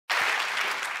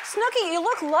Snooki, you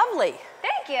look lovely.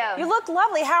 Thank you. You look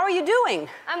lovely. How are you doing?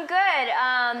 I'm good.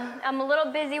 I'm a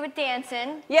little busy with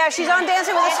dancing. Yeah, she's on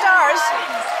Dancing with the Stars.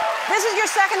 This is your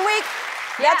second week.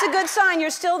 Yeah. That's a good sign. You're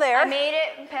still there. I made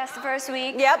it past the first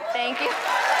week. Yep. Thank you.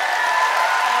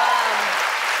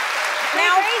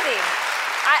 Now, crazy.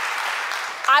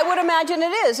 I would imagine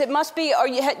it is. It must be.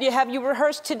 Have you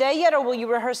rehearsed today yet, or will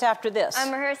you rehearse after this?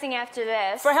 I'm rehearsing after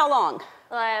this. For how long?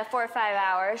 4 or 5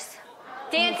 hours.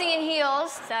 Dancing in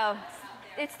heels, so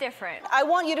it's different. I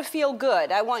want you to feel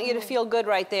good. I want you to feel good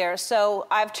right there. So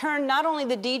I've turned not only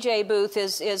the DJ booth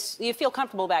is you feel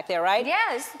comfortable back there, right?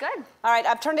 Yeah, it's good. All right,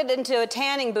 I've turned it into a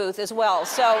tanning booth as well.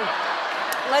 So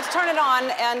let's turn it on,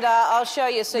 and I'll show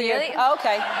you. So really? Oh,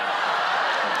 okay.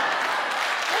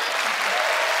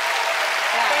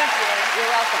 Thank you.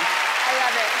 You're welcome. I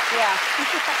love it. Yeah.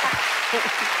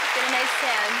 Get a nice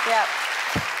tan. Yeah.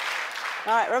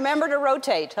 All right, remember to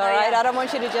rotate, all right? Yeah. I don't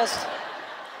want you to just...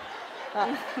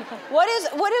 What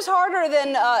is harder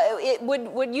than,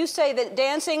 would you say that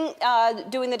dancing,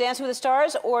 doing the Dancing with the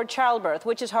Stars, or childbirth?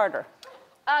 Which is harder?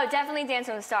 Oh, definitely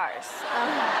Dancing with the Stars.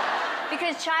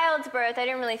 Because child's birth, I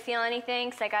didn't really feel anything,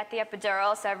 because I got the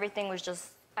epidural, so everything was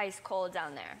just ice cold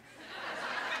down there.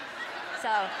 So,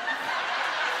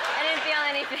 I didn't feel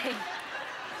anything.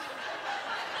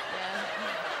 Yeah.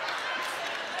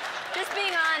 Just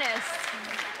being honest.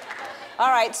 All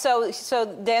right, so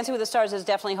Dancing with the Stars is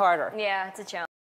definitely harder. Yeah, it's a challenge.